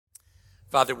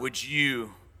Father, would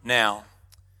you now,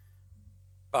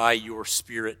 by your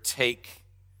Spirit, take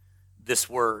this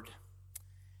word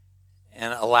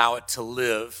and allow it to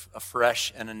live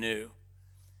afresh and anew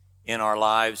in our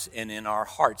lives and in our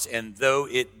hearts. And though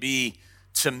it be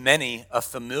to many a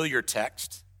familiar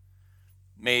text,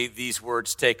 may these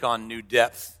words take on new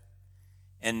depth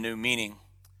and new meaning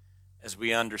as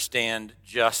we understand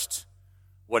just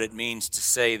what it means to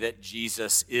say that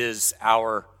Jesus is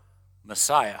our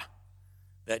Messiah,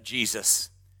 that Jesus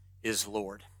is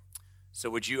Lord. So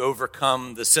would you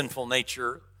overcome the sinful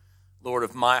nature, Lord,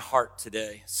 of my heart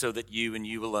today, so that you and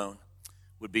you alone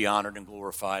would be honored and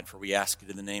glorified, for we ask it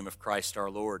in the name of Christ our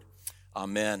Lord.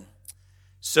 Amen.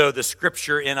 So the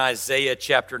scripture in Isaiah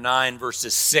chapter 9,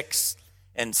 verses 6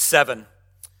 and 7,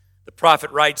 the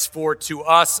prophet writes, "For to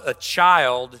us a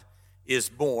child is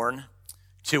born,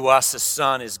 to us a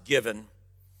son is given,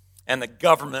 and the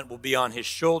government will be on his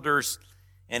shoulders,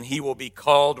 and he will be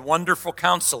called Wonderful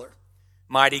Counselor,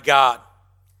 Mighty God,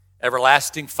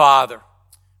 Everlasting Father,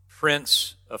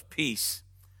 Prince of Peace.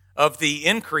 Of the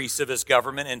increase of his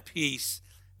government and peace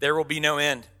there will be no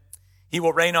end. He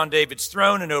will reign on David's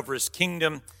throne and over his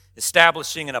kingdom,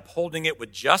 establishing and upholding it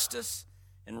with justice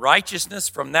and righteousness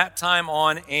from that time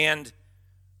on and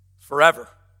forever.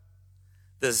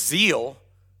 The zeal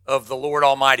of the Lord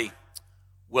Almighty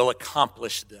will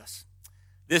accomplish this."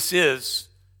 This is,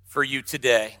 for you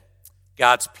today,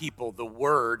 God's people, the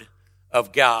Word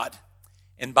of God.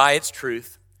 And by its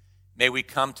truth, may we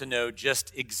come to know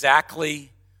just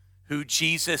exactly who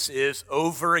Jesus is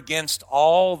over against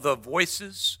all the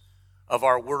voices of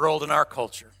our world and our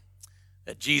culture,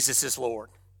 that Jesus is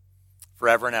Lord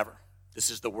forever and ever. This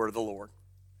is the word of the Lord.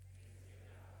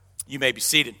 You may be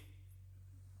seated.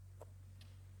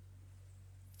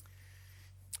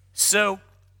 So,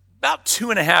 about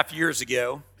 2.5 years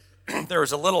ago, there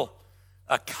was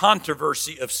a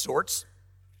controversy of sorts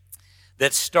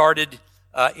that started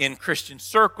in Christian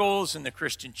circles, in the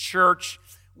Christian church,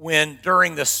 when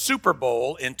during the Super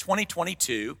Bowl in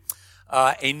 2022,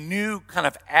 a new kind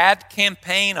of ad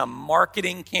campaign, a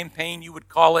marketing campaign you would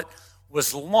call it,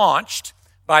 was launched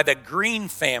by the Green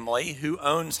family who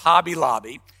owns Hobby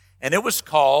Lobby, and it was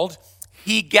called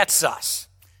 "He Gets Us."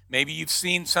 Maybe you've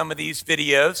seen some of these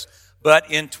videos,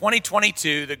 but in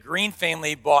 2022, the Green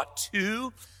family bought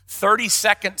two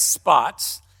 30-second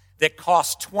spots that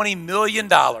cost $20 million,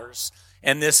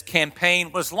 and this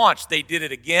campaign was launched. They did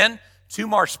it again, 2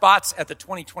 more spots at the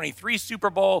 2023 Super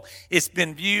Bowl. It's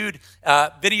been viewed.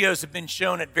 Videos have been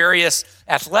shown at various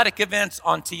athletic events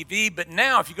on TV, but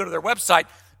now if you go to their website,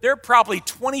 there are probably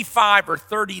 25 or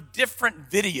 30 different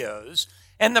videos,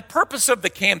 and the purpose of the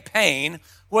campaign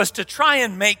was to try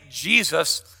and make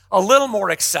Jesus a little more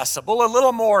accessible, a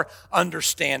little more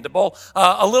understandable,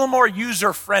 a little more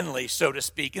user-friendly, so to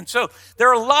speak. And so there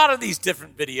are a lot of these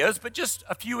different videos, but just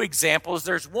a few examples.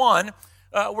 There's one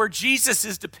where Jesus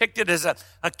is depicted as a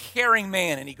caring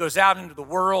man, and he goes out into the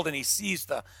world and he sees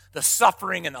the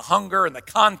suffering and the hunger and the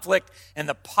conflict and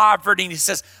the poverty, and he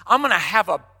says, "I'm going to have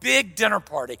a big dinner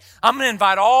party. I'm going to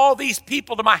invite all these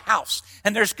people to my house,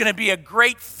 and there's going to be a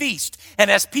great feast.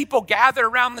 And as people gather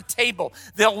around the table,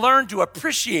 they'll learn to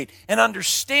appreciate and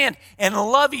understand and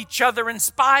love each other in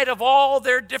spite of all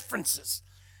their differences."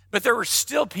 But there were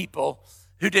still people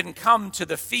who didn't come to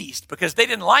the feast because they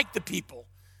didn't like the people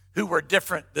who were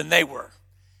different than they were.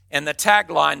 And the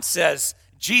tagline says,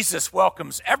 "Jesus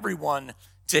welcomes everyone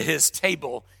to his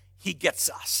table. He gets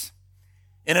us."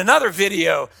 In another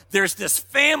video, there's this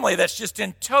family that's just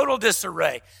in total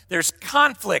disarray. There's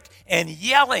conflict and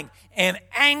yelling and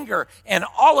anger, and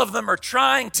all of them are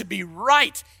trying to be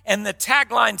right. And the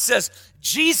tagline says,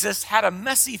 "Jesus had a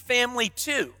messy family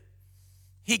too.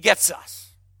 He gets us."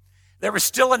 There was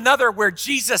still another where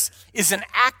Jesus is an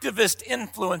activist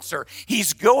influencer.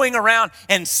 He's going around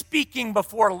and speaking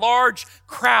before large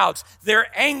crowds.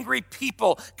 They're angry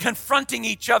people confronting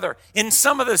each other. In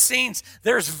some of the scenes,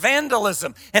 there's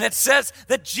vandalism. And it says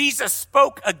that Jesus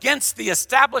spoke against the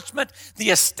establishment. The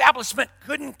establishment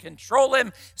couldn't control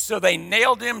him, so they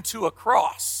nailed him to a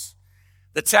cross.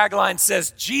 The tagline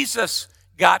says, "Jesus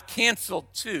got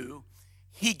canceled too.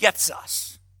 He gets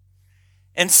us."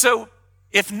 And so,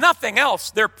 if nothing else,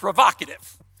 they're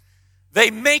provocative. They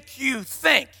make you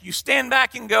think. You stand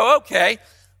back and go, okay,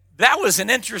 that was an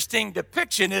interesting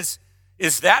depiction. Is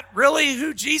that really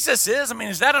who Jesus is? I mean,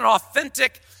 is that an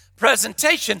authentic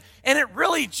presentation? And it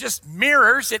really just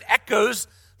mirrors, it echoes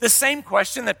the same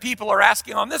question that people are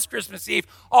asking on this Christmas Eve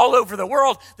all over the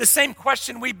world, the same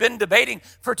question we've been debating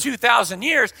for 2,000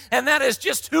 years, and that is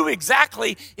just who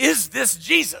exactly is this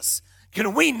Jesus?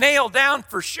 Can we nail down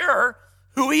for sure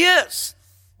who he is?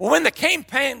 Well, when the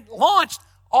campaign launched,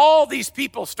 all these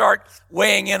people start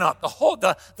weighing in on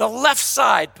the left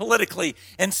side politically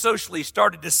and socially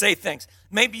started to say things.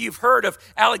 Maybe you've heard of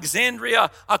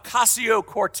Alexandria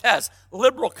Ocasio-Cortez,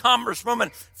 liberal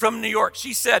congresswoman from New York.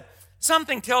 She said,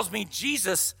 something tells me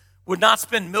Jesus would not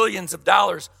spend millions of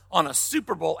dollars on a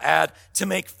Super Bowl ad to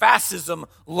make fascism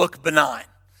look benign.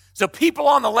 So people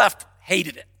on the left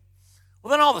hated it. Well,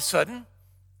 then all of a sudden,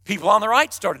 people on the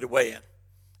right started to weigh in.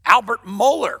 Albert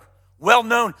Mohler,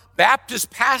 well-known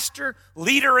Baptist pastor,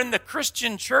 leader in the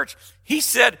Christian church, he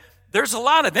said, there's a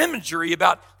lot of imagery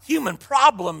about human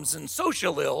problems and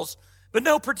social ills, but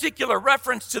no particular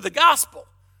reference to the gospel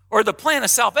or the plan of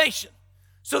salvation.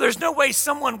 So there's no way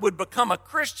someone would become a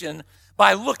Christian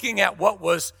by looking at what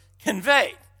was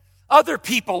conveyed. Other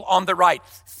people on the right,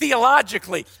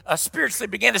 theologically, spiritually,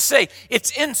 began to say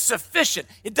it's insufficient.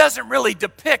 It doesn't really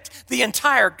depict the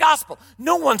entire gospel.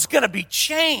 No one's going to be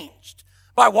changed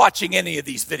by watching any of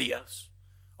these videos.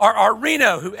 Our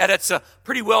Reno, who edits a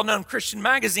pretty well-known Christian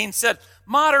magazine, said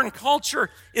modern culture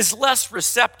is less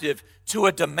receptive to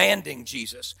a demanding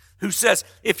Jesus who says,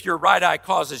 if your right eye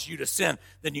causes you to sin,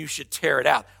 then you should tear it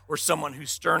out. Or someone who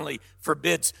sternly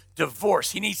forbids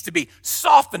divorce. He needs to be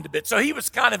softened a bit. So he was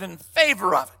kind of in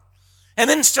favor of it. And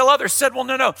then still others said, well,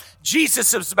 no,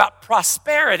 Jesus was about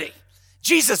prosperity.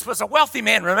 Jesus was a wealthy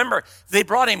man. Remember, they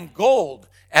brought him gold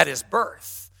at his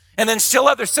birth. And then still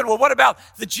others said, well, what about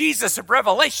the Jesus of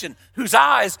Revelation whose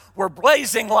eyes were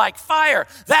blazing like fire?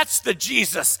 That's the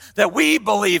Jesus that we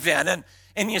believe in.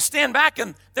 And you stand back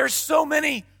and there's so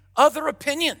many other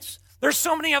opinions. There's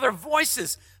so many other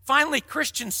voices. Finally,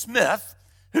 Christian Smith,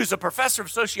 who's a professor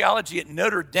of sociology at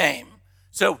Notre Dame,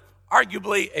 so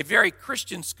arguably a very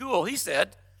Christian school, he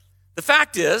said, the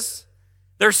fact is,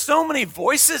 there's so many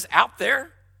voices out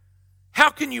there. How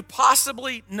can you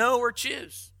possibly know or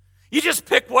choose? You just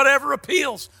pick whatever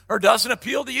appeals or doesn't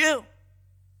appeal to you. And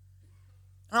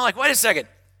I'm like, wait a second.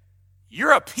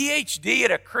 You're a PhD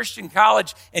at a Christian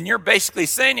college, and you're basically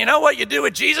saying, you know what you do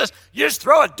with Jesus? You just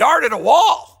throw a dart at a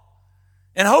wall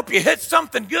and hope you hit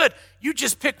something good. You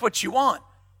just pick what you want.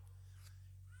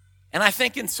 And I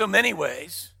think in so many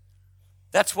ways,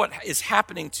 that's what is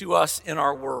happening to us in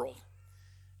our world.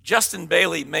 Justin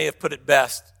Bailey may have put it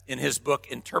best in his book,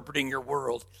 Interpreting Your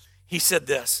World. He said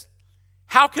this,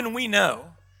 how can we know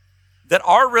that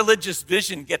our religious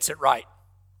vision gets it right?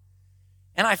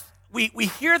 And we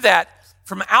hear that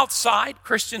from outside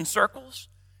Christian circles,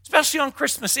 especially on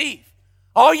Christmas Eve.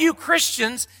 All you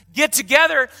Christians get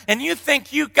together and you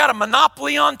think you've got a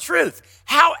monopoly on truth.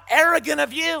 How arrogant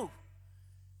of you.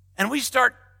 And we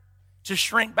start to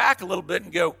shrink back a little bit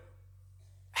and go,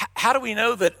 how do we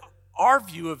know that our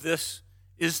view of this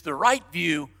is the right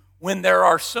view when there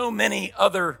are so many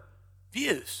other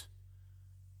views?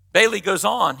 Bailey goes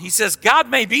on. He says, God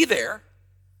may be there,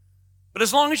 but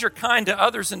as long as you're kind to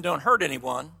others and don't hurt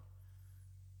anyone,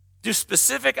 do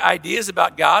specific ideas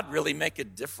about God really make a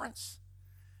difference?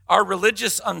 Our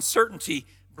religious uncertainty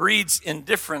breeds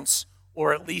indifference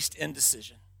or at least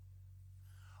indecision.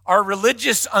 Our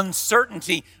religious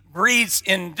uncertainty breeds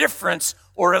indifference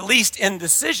or at least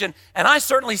indecision. And I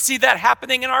certainly see that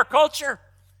happening in our culture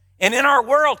and in our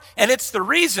world. And it's the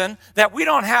reason that we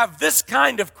don't have this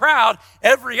kind of crowd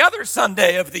every other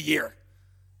Sunday of the year.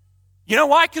 You know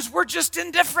why? Because we're just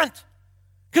indifferent.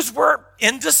 Because we're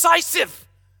indecisive.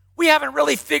 We haven't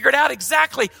really figured out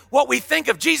exactly what we think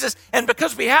of Jesus. And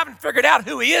because we haven't figured out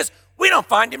who he is, we don't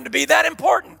find him to be that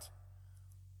important.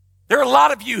 There are a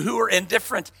lot of you who are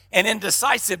indifferent and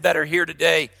indecisive that are here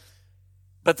today,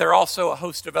 but there are also a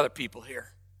host of other people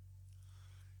here.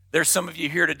 There's some of you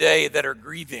here today that are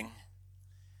grieving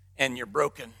and you're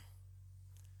broken.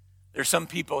 There's some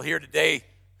people here today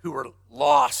who are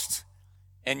lost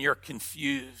and you're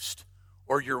confused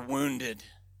or you're wounded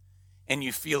and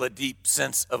you feel a deep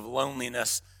sense of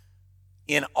loneliness.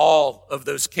 In all of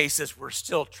those cases, we're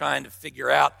still trying to figure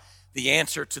out the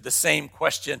answer to the same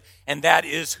question, and that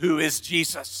is, who is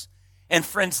Jesus? And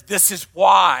friends, this is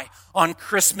why on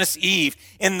Christmas Eve,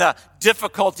 in the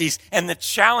difficulties and the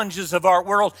challenges of our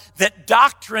world, that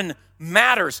doctrine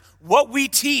matters. What we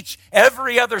teach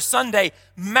every other Sunday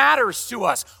matters to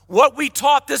us. What we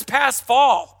taught this past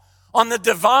fall on the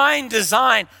divine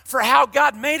design for how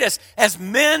God made us as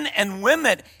men and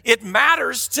women, it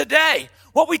matters today.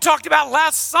 What we talked about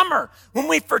last summer when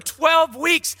we, for 12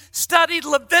 weeks, studied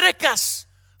Leviticus.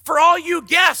 For all you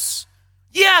guests,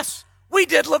 yes, we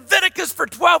did Leviticus for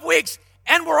 12 weeks,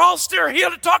 and we're all still here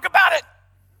to talk about it.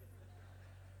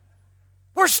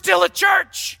 We're still a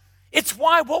church. It's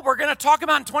why what we're going to talk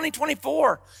about in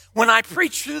 2024, when I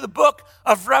preach through the book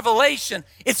of Revelation,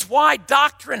 it's why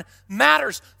doctrine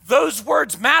matters. those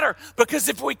words matter, because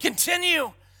if we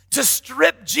continue to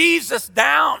strip Jesus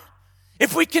down,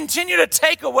 if we continue to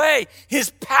take away his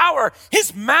power,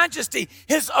 his majesty,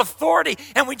 his authority,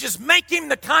 and we just make him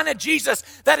the kind of Jesus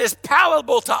that is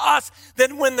palatable to us,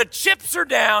 then when the chips are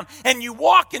down and you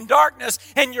walk in darkness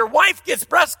and your wife gets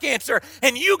breast cancer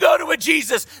and you go to a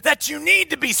Jesus that you need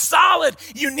to be solid,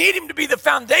 you need him to be the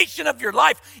foundation of your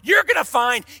life, you're going to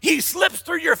find he slips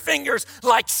through your fingers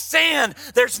like sand.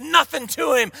 There's nothing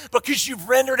to him because you've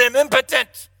rendered him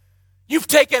impotent. You've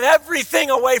taken everything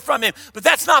away from him. But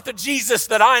that's not the Jesus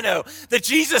that I know. The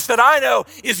Jesus that I know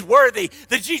is worthy.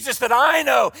 The Jesus that I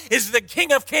know is the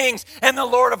King of Kings and the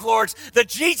Lord of Lords. The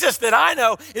Jesus that I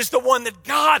know is the one that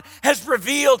God has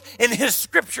revealed in his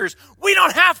scriptures. We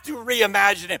don't have to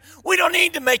reimagine him. We don't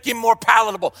need to make him more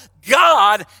palatable.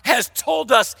 God has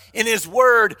told us in his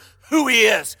word who he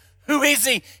is. Who is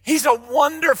he? He's a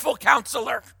wonderful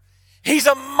counselor. He's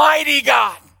a mighty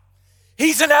God.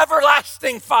 He's an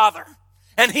everlasting Father.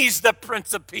 And he's the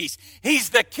Prince of Peace. He's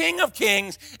the King of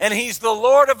Kings, and he's the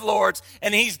Lord of Lords,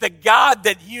 and he's the God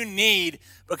that you need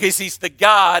because he's the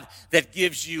God that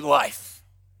gives you life.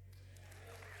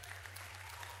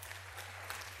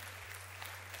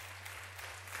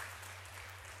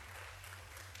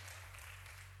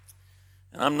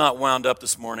 And I'm not wound up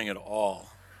this morning at all.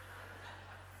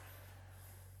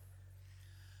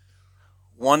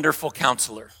 Wonderful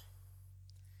counselor.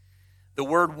 The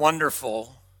word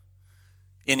wonderful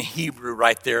in Hebrew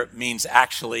right there means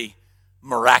actually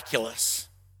miraculous.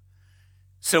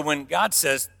 So when God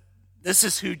says, this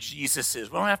is who Jesus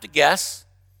is, we don't have to guess.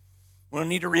 We don't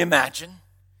need to reimagine.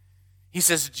 He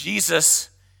says Jesus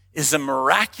is a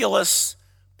miraculous,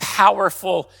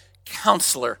 powerful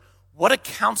counselor. What do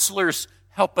counselors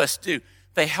help us do?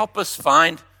 They help us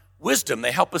find wisdom.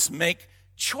 They help us make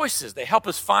choices. They help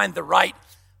us find the right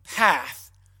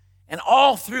path. And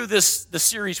all through the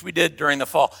series we did during the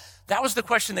fall, that was the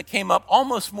question that came up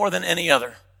almost more than any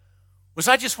other, was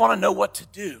I just want to know what to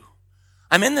do.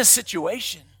 I'm in this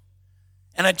situation,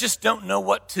 and I just don't know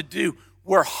what to do.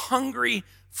 We're hungry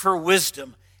for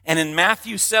wisdom. And in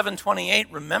Matthew 7:28,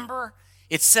 remember,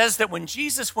 it says that when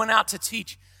Jesus went out to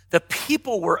teach, the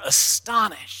people were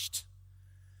astonished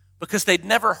because they'd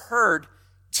never heard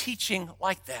teaching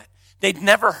like that. They'd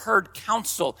never heard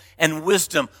counsel and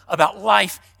wisdom about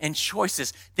life and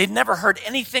choices. They'd never heard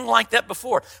anything like that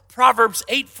before. Proverbs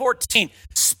 8:14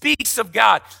 speaks of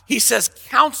God. He says,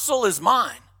 counsel is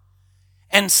mine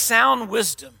and sound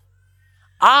wisdom.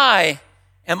 I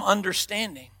am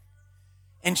understanding.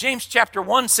 And James chapter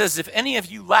 1 says, if any of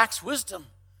you lacks wisdom,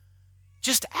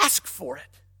 just ask for it.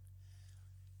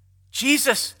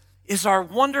 Jesus is our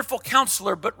wonderful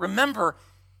counselor, but remember,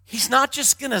 he's not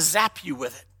just going to zap you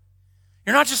with it.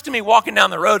 You're not just going to be walking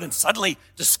down the road and suddenly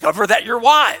discover that you're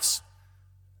wise.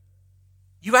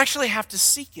 You actually have to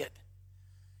seek it.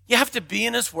 You have to be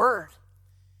in his word.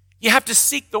 You have to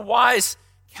seek the wise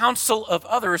counsel of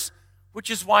others,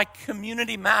 which is why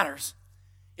community matters.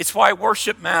 It's why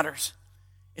worship matters.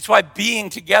 It's why being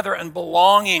together and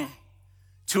belonging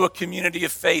to a community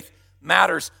of faith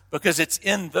matters, because it's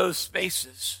in those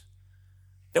spaces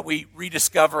that we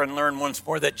rediscover and learn once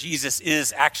more that Jesus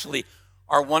is actually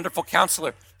our wonderful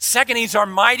counselor. Second, he's our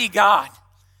mighty God.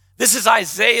 This is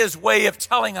Isaiah's way of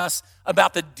telling us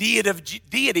about the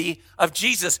deity of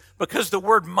Jesus, because the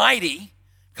word mighty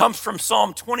comes from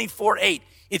Psalm 24:8.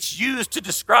 It's used to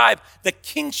describe the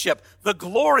kingship, the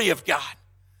glory of God.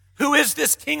 Who is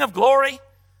this King of glory?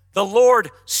 The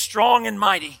Lord strong and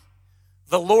mighty.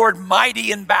 The Lord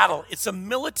mighty in battle. It's a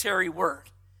military word.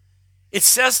 It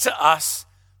says to us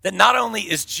that not only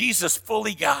is Jesus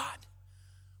fully God,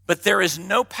 but there is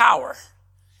no power,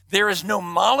 there is no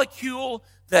molecule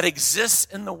that exists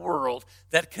in the world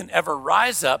that can ever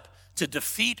rise up to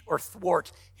defeat or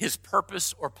thwart his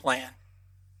purpose or plan.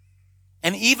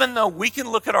 And even though we can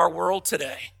look at our world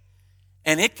today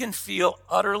and it can feel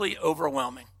utterly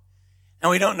overwhelming, and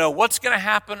we don't know what's going to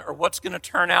happen or what's going to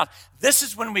turn out, this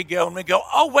is when we go and we go,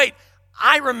 oh wait,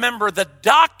 I remember the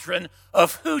doctrine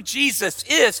of who Jesus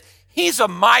is. He's a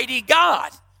mighty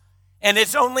God. And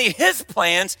it's only his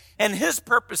plans and his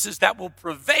purposes that will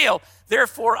prevail.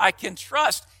 Therefore, I can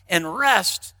trust and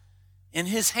rest in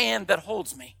his hand that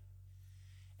holds me.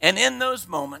 And in those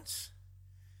moments,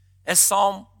 as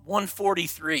Psalm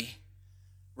 143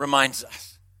 reminds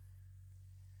us,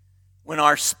 when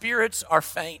our spirits are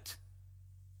faint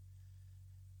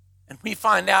and we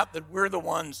find out that we're the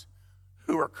ones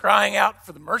who are crying out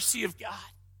for the mercy of God,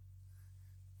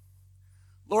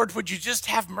 Lord, would you just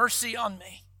have mercy on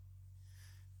me?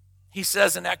 He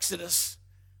says in Exodus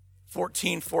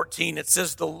 14:14, it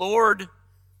says, the Lord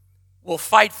will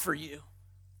fight for you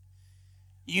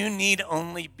You need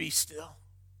only be still.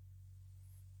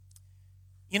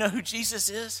 You know who Jesus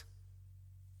is?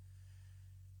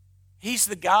 He's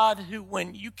the God who,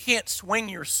 when you can't swing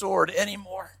your sword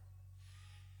anymore,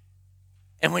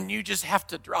 and when you just have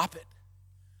to drop it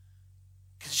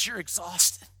because you're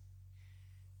exhausted,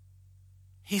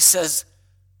 he says,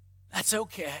 that's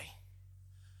okay,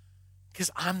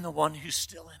 because I'm the one who's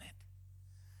still in it.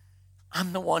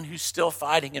 I'm the one who's still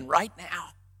fighting. And right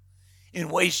now, in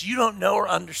ways you don't know or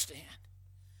understand,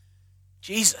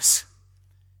 Jesus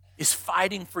is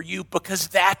fighting for you because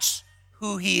that's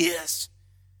who he is.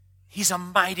 He's a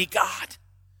mighty God.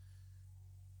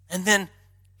 And then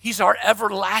he's our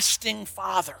everlasting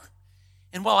Father.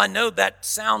 And while I know that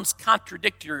sounds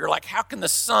contradictory, you're like, how can the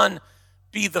Son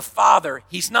be the Father?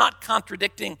 He's not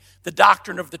contradicting the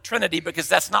doctrine of the Trinity, because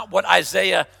that's not what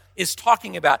Isaiah is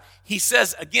talking about. He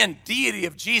says, again, deity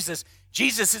of Jesus.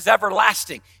 Jesus is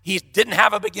everlasting. He didn't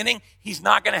have a beginning. He's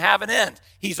not going to have an end.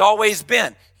 He's always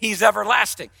been. He's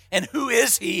everlasting. And who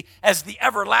is he as the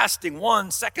everlasting one?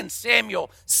 2 Samuel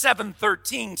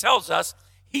 7:13 tells us,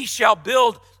 he shall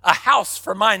build a house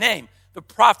for my name. The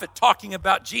prophet talking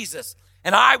about Jesus.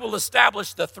 And I will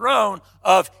establish the throne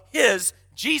of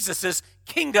Jesus's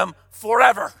kingdom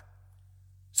forever.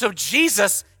 So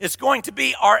Jesus is going to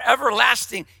be our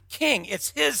everlasting king.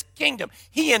 It's his kingdom.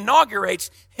 He inaugurates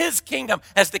his kingdom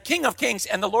as the King of Kings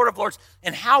and the Lord of Lords.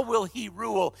 And how will he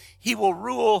rule? He will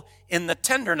rule in the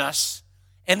tenderness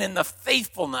and in the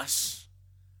faithfulness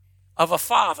of a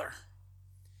father.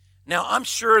 Now, I'm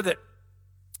sure that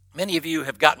many of you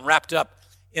have gotten wrapped up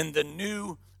in the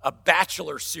new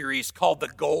Bachelor series called The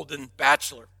Golden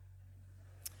Bachelor.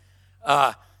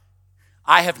 I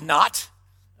have not.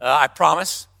 I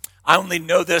promise. I only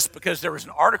know this because there was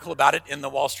an article about it in the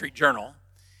Wall Street Journal.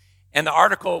 And the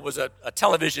article was a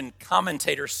television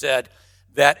commentator said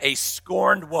that a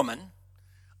scorned woman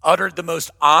uttered the most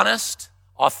honest,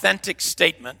 authentic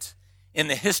statement in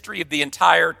the history of the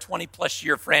entire 20-plus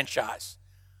year franchise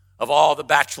of all the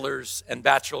bachelors and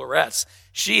bachelorettes.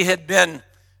 She had been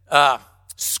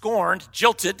scorned,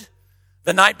 jilted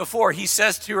the night before. He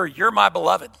says to her, "You're my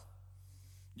beloved.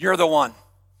 You're the one.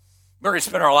 We're going to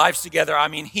spend our lives together." I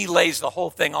mean, he lays the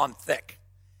whole thing on thick.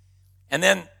 And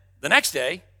then the next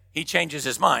day, he changes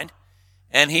his mind,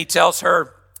 and he tells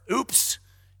her, "Oops,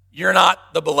 you're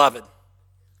not the beloved."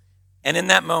 And in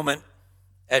that moment,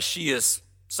 as she is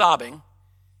sobbing,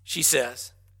 she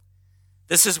says,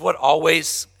 "This is what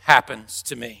always happens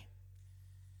to me.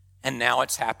 And now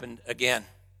it's happened again.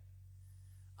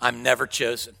 I'm never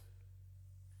chosen.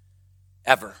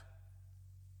 Ever.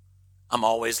 I'm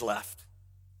always left."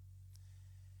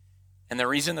 And the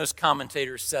reason those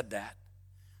commentators said that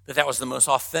was the most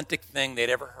authentic thing they'd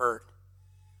ever heard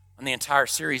on the entire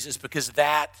series, is because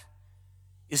that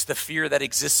is the fear that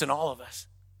exists in all of us.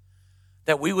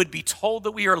 That we would be told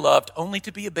that we are loved only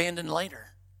to be abandoned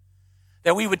later.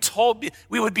 That we would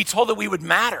be told that we would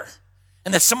matter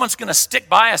and that someone's going to stick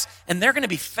by us and they're going to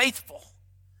be faithful,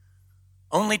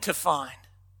 only to find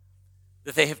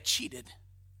that they have cheated.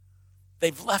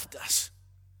 They've left us.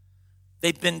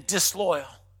 They've been disloyal.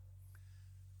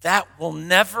 That will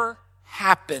never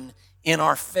happen in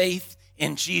our faith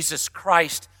in Jesus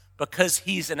Christ, because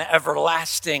he's an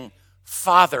everlasting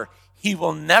Father. He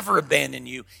will never abandon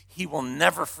you. He will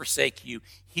never forsake you.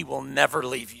 He will never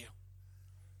leave you.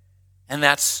 And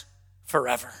that's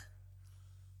forever.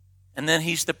 And then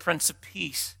he's the Prince of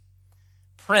Peace.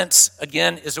 Prince,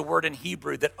 again, is a word in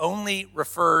Hebrew that only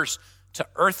refers to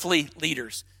earthly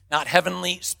leaders, not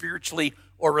heavenly, spiritually,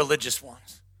 or religious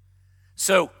ones.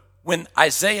 So when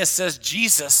Isaiah says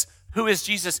Jesus, who is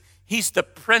Jesus? He's the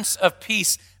Prince of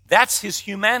Peace. That's his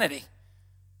humanity.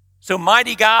 So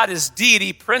mighty God is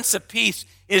deity, Prince of Peace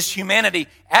is humanity.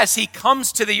 As he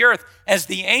comes to the earth, as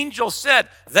the angel said,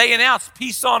 they announced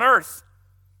peace on earth,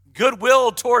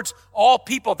 goodwill towards all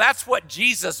people. That's what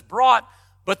Jesus brought.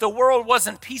 But the world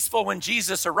wasn't peaceful when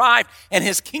Jesus arrived, and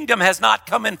his kingdom has not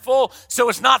come in full, so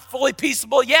it's not fully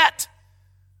peaceable yet.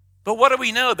 But what do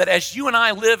we know? That as you and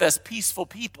I live as peaceful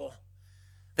people,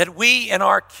 that we in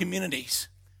our communities,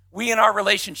 we in our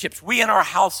relationships, we in our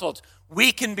households,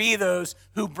 we can be those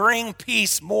who bring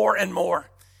peace more and more,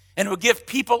 and will give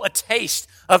people a taste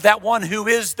of that one who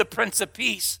is the Prince of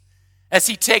Peace, as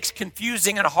he takes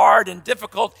confusing and hard and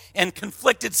difficult and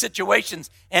conflicted situations,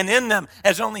 and in them,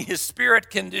 as only his Spirit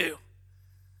can do,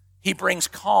 he brings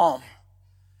calm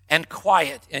and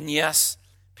quiet and, yes,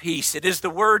 peace. It is the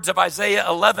words of Isaiah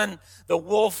 11, the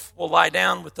wolf will lie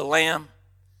down with the lamb,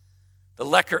 the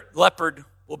leopard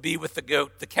will be with the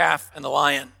goat, the calf and the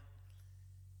lion,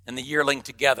 and the yearling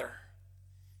together,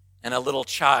 and a little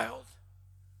child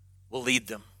will lead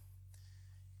them.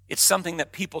 It's something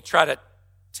that people try to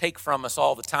take from us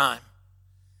all the time.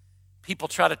 People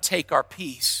try to take our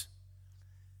peace.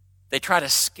 They try to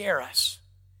scare us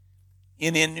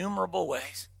in innumerable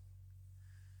ways.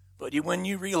 But when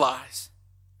you realize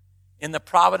in the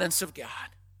providence of God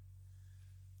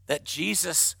that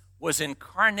Jesus was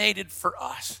incarnated for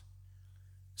us,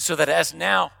 so that as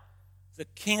now the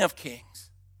King of Kings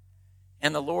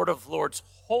and the Lord of Lords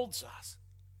holds us,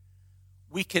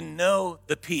 we can know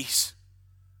the peace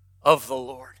of the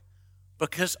Lord,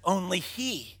 because only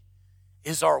He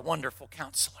is our wonderful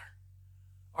counselor,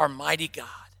 our mighty God,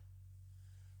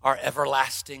 our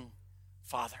everlasting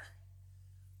Father.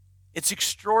 It's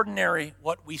extraordinary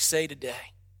what we say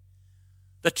today,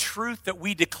 the truth that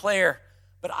we declare.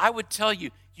 But I would tell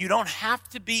you, you don't have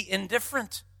to be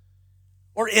indifferent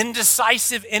or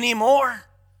indecisive anymore,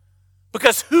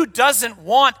 because who doesn't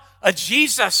want a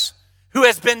Jesus who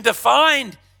has been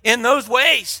defined in those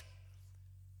ways?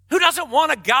 Who doesn't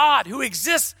want a God who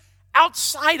exists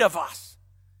outside of us?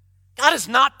 God is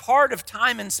not part of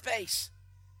time and space,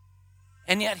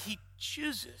 and yet He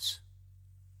chooses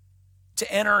to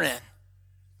enter in.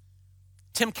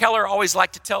 Tim Keller always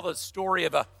liked to tell the story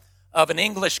of an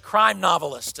English crime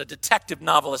novelist, a detective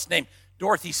novelist named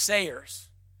Dorothy Sayers.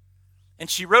 And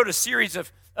she wrote a series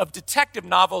of detective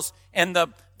novels, and the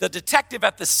detective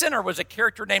at the center was a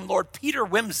character named Lord Peter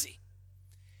Wimsey.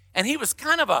 And he was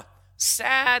kind of a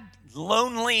sad,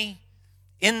 lonely,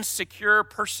 insecure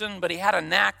person, but he had a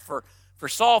knack for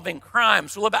solving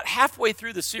crimes. Well, about halfway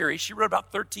through the series, she wrote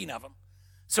about 13 of them.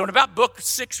 So in about book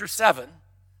 6 or 7,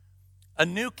 a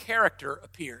new character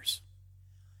appears.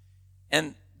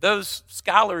 And those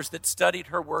scholars that studied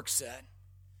her work said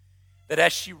that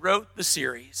as she wrote the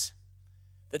series,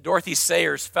 that Dorothy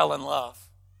Sayers fell in love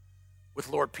with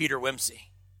Lord Peter Wimsey.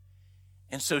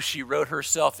 And so she wrote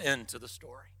herself into the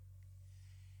story.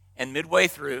 And midway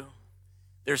through,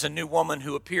 there's a new woman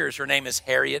who appears. Her name is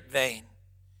Harriet Vane.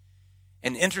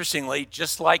 And interestingly,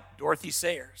 just like Dorothy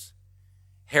Sayers,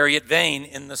 Harriet Vane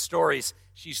in the stories,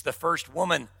 she's the first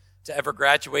woman to ever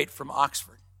graduate from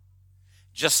Oxford.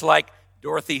 Just like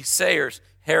Dorothy Sayers,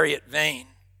 Harriet Vane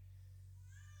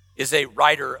is a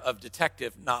writer of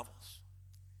detective novels.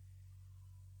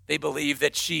 They believe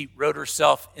that she wrote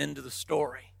herself into the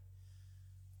story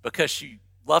because she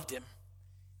loved him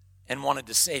and wanted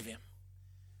to save him.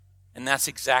 And that's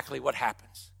exactly what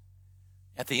happens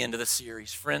at the end of the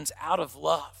series. Friends, out of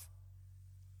love,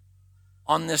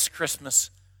 on this Christmas,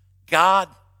 God,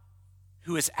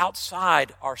 who is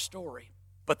outside our story,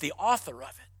 but the author of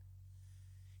it,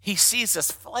 He sees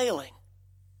us flailing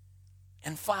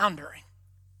and floundering.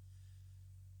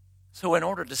 So in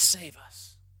order to save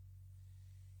us,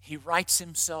 He writes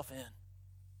Himself in.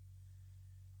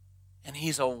 And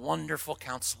He's a wonderful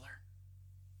counselor.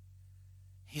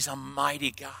 He's a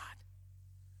mighty God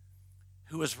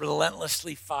who is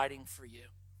relentlessly fighting for you.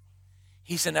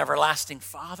 He's an everlasting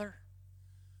Father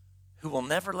who will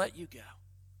never let you go.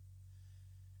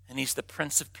 And He's the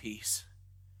Prince of Peace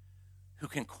who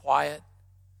can quiet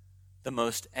the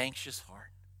most anxious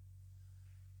heart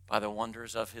by the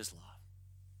wonders of His love.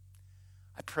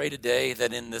 I pray today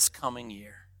that in this coming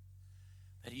year,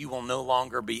 that you will no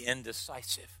longer be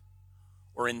indecisive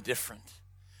or indifferent,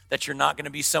 that you're not going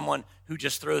to be someone who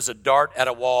just throws a dart at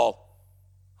a wall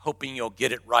hoping you'll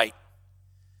get it right.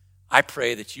 I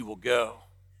pray that you will go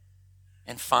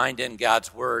and find in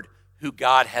God's Word who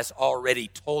God has already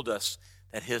told us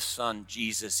that His Son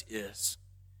Jesus is.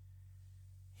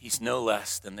 He's no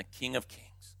less than the King of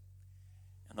Kings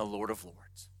and the Lord of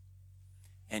Lords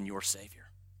and your Savior.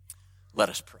 Let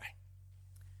us pray.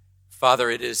 Father,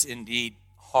 it is indeed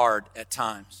hard at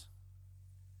times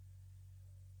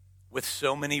with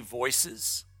so many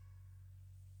voices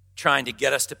trying to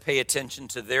get us to pay attention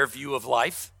to their view of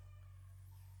life.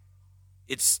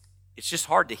 It's just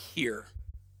hard to hear.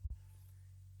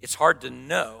 It's hard to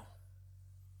know.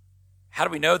 How do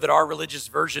we know that our religious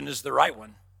version is the right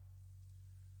one?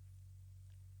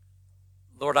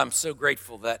 Lord, I'm so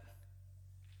grateful that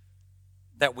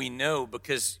we know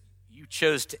because you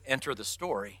chose to enter the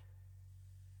story.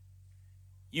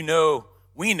 You know,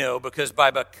 we know because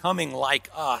by becoming like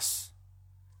us,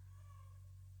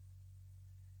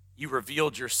 you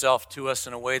revealed yourself to us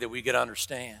in a way that we could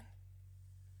understand.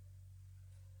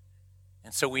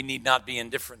 And so we need not be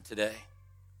indifferent today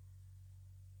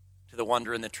to the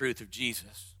wonder and the truth of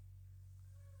Jesus,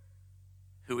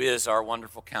 who is our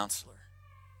wonderful counselor,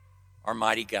 our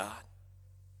mighty God,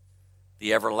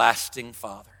 the everlasting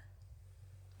Father,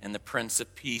 and the Prince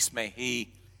of Peace. May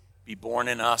He be born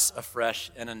in us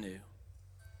afresh and anew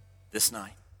this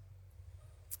night.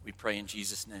 We pray in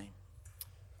Jesus' name.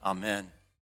 Amen.